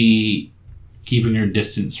seems to be keeping her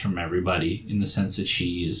distance from everybody in the sense that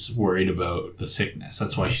she is worried about the sickness.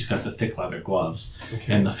 That's why she's got the thick leather gloves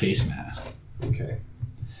Okay. and the face mask. Okay.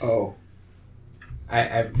 Oh.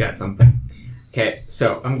 I've got something. Okay,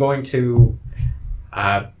 so I'm going to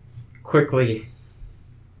quickly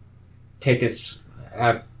take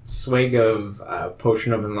a swig of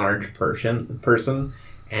potion of enlarged person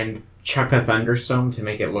and chuck a thunderstorm to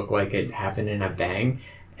make it look like it happened in a bang,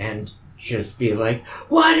 and just be like,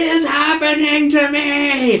 "What is happening to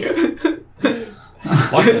me?"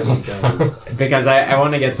 What the Because I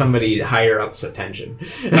want to get somebody higher up's attention.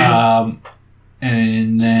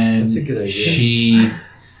 And then That's a good idea. she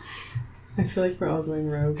I feel like we're all going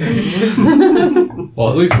rogue. Well,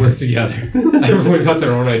 at least work together. Everyone's got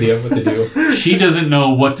their own idea of what to do. she doesn't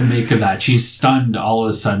know what to make of that. She's stunned all of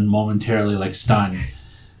a sudden, momentarily, like stunned,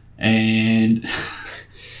 and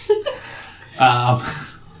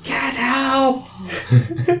Get help!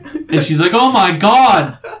 and she's like, "Oh my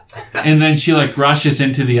god!" And then she like rushes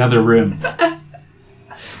into the other room. For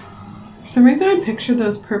some reason, I picture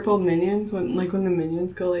those purple minions when the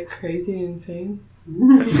minions go like crazy and insane.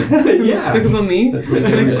 Yeah. Despicable Me. That's Like,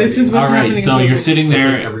 like this is what's All right, happening. so in you're the sitting That's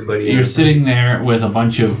there. like everybody You're else. sitting there with a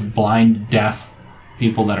bunch of blind, deaf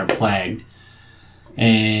people that are plagued,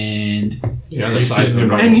 and You know, You're the size sitting of there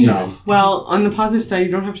the by And yourself. well, on the positive side,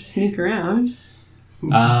 you don't have to sneak around.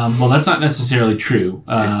 Well, that's not necessarily true.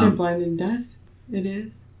 If they're blind and deaf, it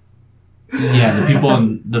is. Yeah, the people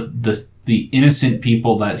in the innocent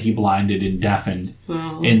people that he blinded and deafened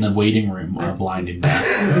Well, in the waiting room are blind and deaf.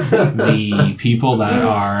 The people that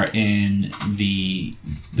are in the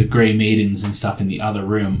Grey Maidens and stuff in the other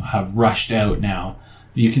room have rushed out now.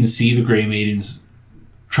 You can see the Grey Maidens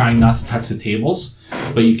trying not to touch the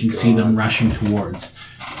tables, but you can see them rushing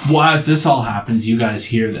towards. Well, as this all happens, you guys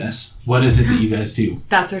hear this. What is it that you guys do?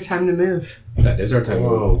 that's our time to move. That is our time.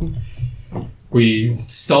 Whoa. We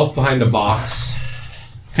stealth behind a box.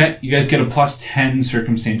 Okay, you guys get a +10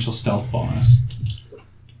 circumstantial stealth bonus.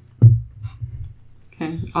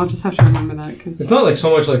 Okay, I'll just have to remember that because It's not like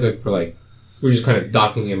so much like we're just kind of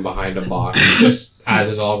ducking in behind a box just as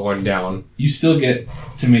it's all going down. You still get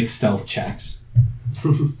to make stealth checks.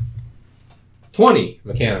 20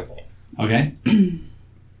 mechanical. Okay?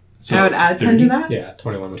 So I would it's add 10 30. to that. Yeah,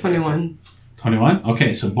 21 mechanical. 21. 21?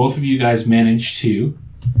 Okay, so both of you guys managed to...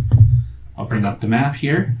 I'll bring up the map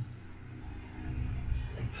here.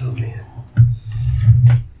 Oh man.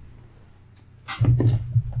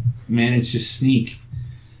 Managed to sneak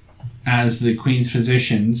as the Queen's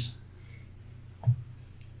physicians...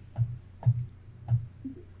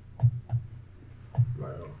 Wow.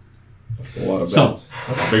 That's a lot of So- beds.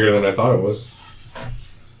 That's bigger than I thought it was.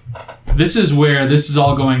 This is where this is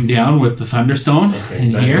all going down with the Thunderstone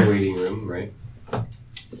in That's here. the waiting room, right?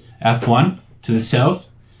 F1 to the south.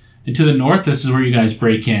 And to the north, this is where you guys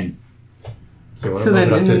break in. So you want So to move then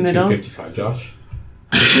it up in to the middle? 255, Josh?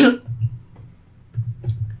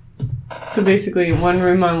 So basically, one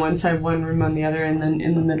room on one side, one room on the other, and then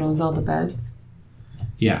in the middle is all the beds.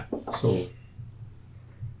 Yeah. So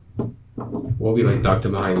we'll be like ducked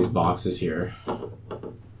in behind these boxes here.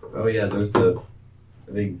 Oh yeah, there's the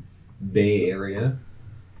big bay area.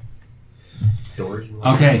 Doors and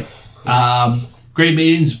Okay. Grey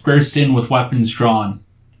Maidens burst in with weapons drawn.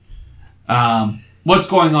 What's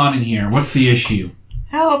going on in here? What's the issue?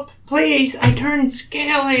 Help, please! I turned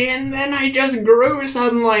scaly and then I just grew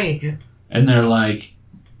suddenly! And they're like,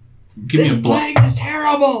 give This me a bluff. plague is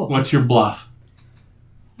terrible! What's your bluff?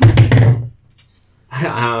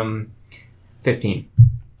 15.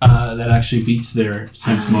 That actually beats their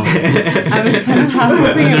sense motive. I was kind of half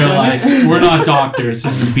hoping And it they're like, would. we're not doctors.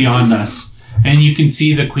 This is beyond us. And you can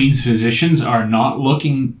see the Queen's physicians are not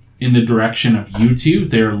looking in the direction of you two.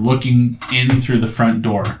 They're looking in through the front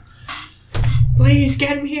door. Please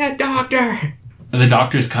get me a doctor! And the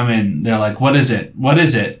doctors come in. They're like, what is it? What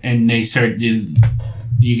is it? And they start, you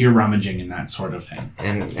hear rummaging and that sort of thing.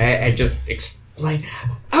 And I just explained,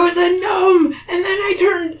 I was a gnome, and then I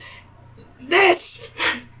turned this,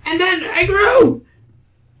 and then I grew!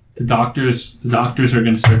 The doctors are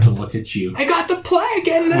going to start to look at you. I got the plague,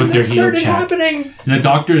 and then With their this heel started check. happening! And the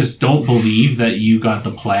doctors don't believe that you got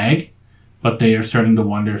the plague, but they are starting to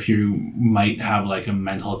wonder if you might have like a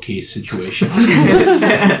mental case situation. So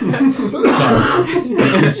you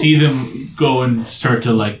can see them go and start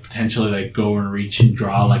to like potentially like go and reach and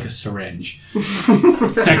draw like a syringe.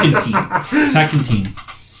 Second team.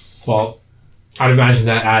 Well, I'd imagine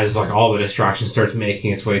that as like all the distraction starts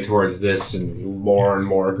making its way towards this and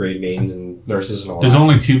more Grey Maidens and nurses and all There's that.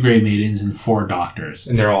 only 2 Grey Maidens and 4 doctors.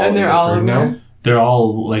 And they're all And in they're this all room over now. there? They're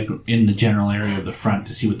all like in the general area of the front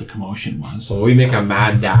to see what the commotion was. So we make a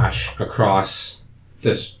mad dash across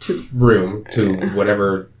this room to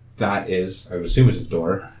whatever that is. I would assume it's a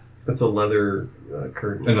door. That's a leather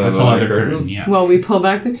curtain. Another That's a leather curtain, yeah. Well, we pull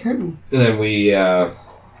back the curtain. And then we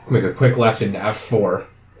make a quick left into F4.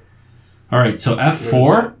 All right, so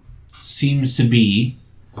F4 seems to be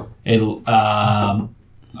an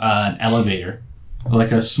elevator,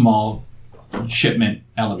 like a small shipment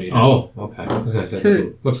elevator. Oh, okay. I was gonna say,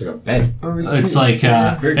 it looks like a bed. It's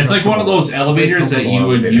like one of those elevators that you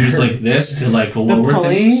would use like this to like lower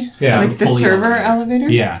pulley? things. Yeah. Like the pulley server elevator?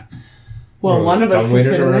 Yeah. Well, one of us could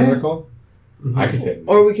Dumbwaiters fit or in whatever there. they're called. I could fit.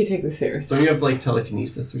 Or we could take the stairs. Don't you have like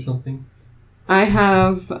telekinesis or something? I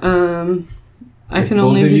have, I If can both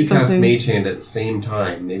only of do you cast something. Mage Hand at the same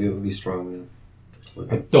time, maybe it would be strong enough.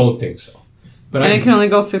 I don't think so. But And I I can only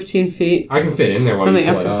go 15 feet. I can fit in there while Something you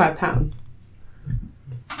up pull to it 5 pounds.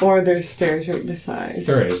 Or there's stairs right beside.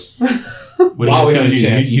 There is. What do you While guys we gotta have a do?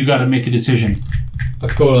 chance. You gotta make a decision.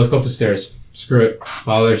 Let's go up the stairs. Screw it.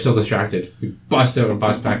 While they're still distracted, we bust out and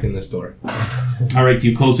bust back in this door. All right, do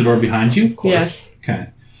you close the door behind you? Of course. Yes. Okay.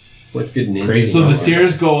 What good ninja? Crazy. So the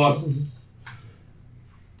stairs go up.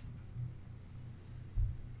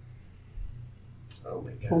 Oh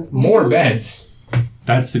my god. More beds.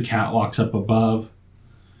 That's the catwalks up above.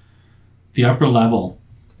 The upper level.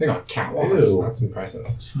 They got catwalks. Ew. That's impressive.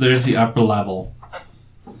 So there's the upper level.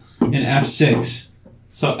 In F6.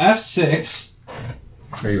 So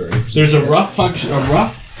F6. Are you ready? There's a rough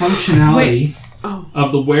functionality Oh.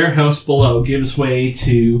 of the warehouse below gives way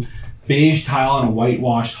to beige tile and a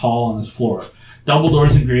whitewashed hall on its floor. Double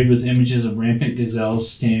doors engraved with images of rampant gazelles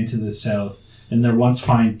stand to the south, and their once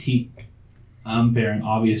fine teak bearing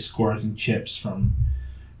obvious scores and chips from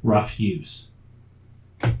rough use.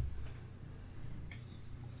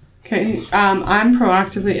 Okay. I'm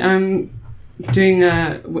doing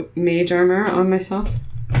mage armor on myself.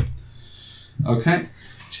 Okay.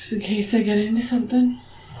 Just in case I get into something.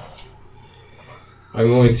 I'm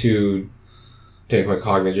going to take my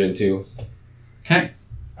Cognigen too. Okay.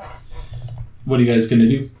 What are you guys gonna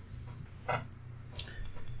do?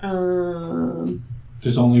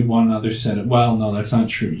 There's only one other set of... Well, no, that's not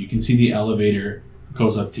true. You can see the elevator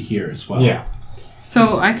goes up to here as well. Yeah.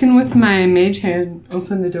 So I can, with my mage hand,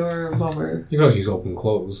 open the door while we're... You can always use open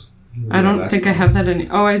close. I don't think I have that any...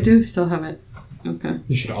 Oh, I do still have it. Okay.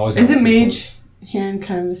 You should always. Is have it open mage hand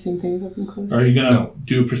kind of the same thing as open close? Are you gonna No.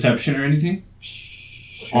 do a perception or anything?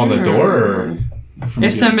 close. On the door, or From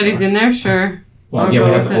If the somebody's door? in there, sure. well, I'll yeah, go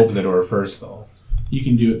we have with to it. open the door first, though. You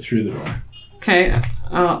can do it through the door. Okay,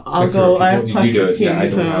 I'll Like, go. for I have people, plus you do it. 15, Yeah, I don't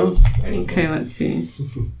so... have anything. Okay, let's see.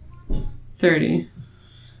 30.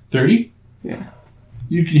 30? Yeah.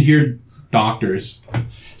 You can hear doctors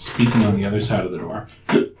speaking on the other side of the door.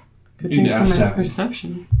 Good thing Into for my F7.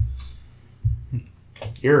 perception.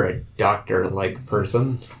 You're a doctor-like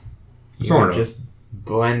person. Sort of. Just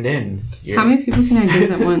blend in. How many people can I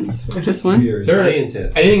do at once? Just one? You're a There-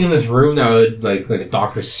 scientist. Anything in this room that would like a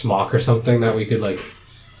doctor's smock or something that we could like.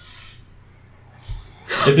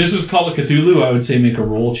 If this was Call of Cthulhu, I would say make a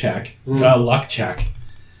roll check. Luck check.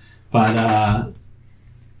 But,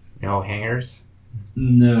 No hangers?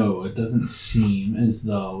 no, it doesn't seem as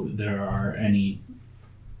though there are any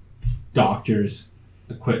doctor's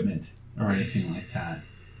equipment or anything like that.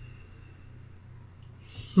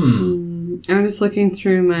 I'm just looking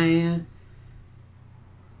through my...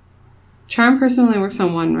 Charm person only works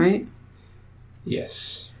on one, right?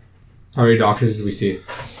 Yes. How many doctors did we see?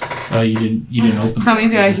 You didn't open. How many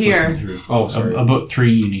did I Just hear? listen through. Oh, sorry. About 3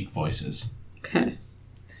 unique voices. Okay.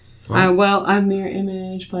 I'm mirror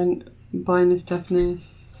image, blindness,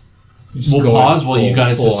 deafness. Just We'll go pause in while you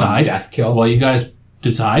guys full-on decide. Death kill. While you guys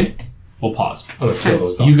decide, we'll pause. I'm gonna kill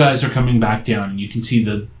those doctors. You guys are coming back down, and you can see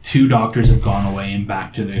the 2 doctors have gone away and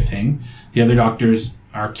back to their thing. The other doctors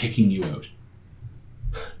are kicking you out.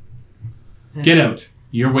 Get out.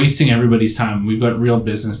 You're wasting everybody's time. We've got real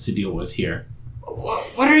business to deal with here.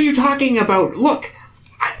 What are you talking about? Look!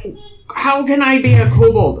 How can I be a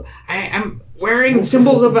kobold? I am wearing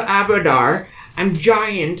symbols of Abadar. I'm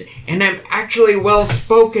giant, and I'm actually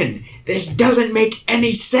well-spoken. This doesn't make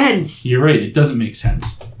any sense! You're right. It doesn't make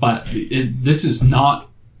sense. But this is not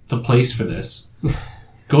the place for this.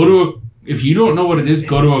 If you don't know what it is,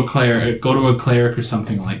 go to a cleric or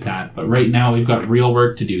something like that. But right now, we've got real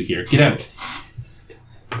work to do here. Get out.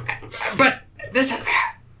 But this...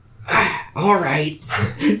 Alright.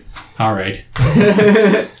 All right.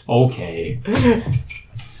 Okay.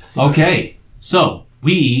 Okay. So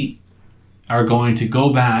we are going to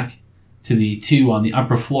go back to the 2 on the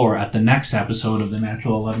upper floor at the next episode of the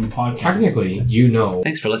Natural 11 podcast. Technically, you know.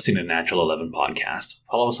 Thanks for listening to Natural 11 Podcast.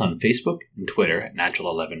 Follow us on Facebook and Twitter at Natural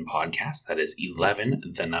 11 Podcast. That is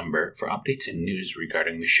 11, the number, for updates and news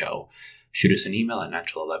regarding the show. Shoot us an email at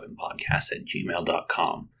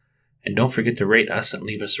natural11podcast@gmail.com. And don't forget to rate us and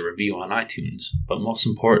leave us a review on iTunes. But most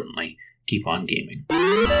importantly, keep on gaming.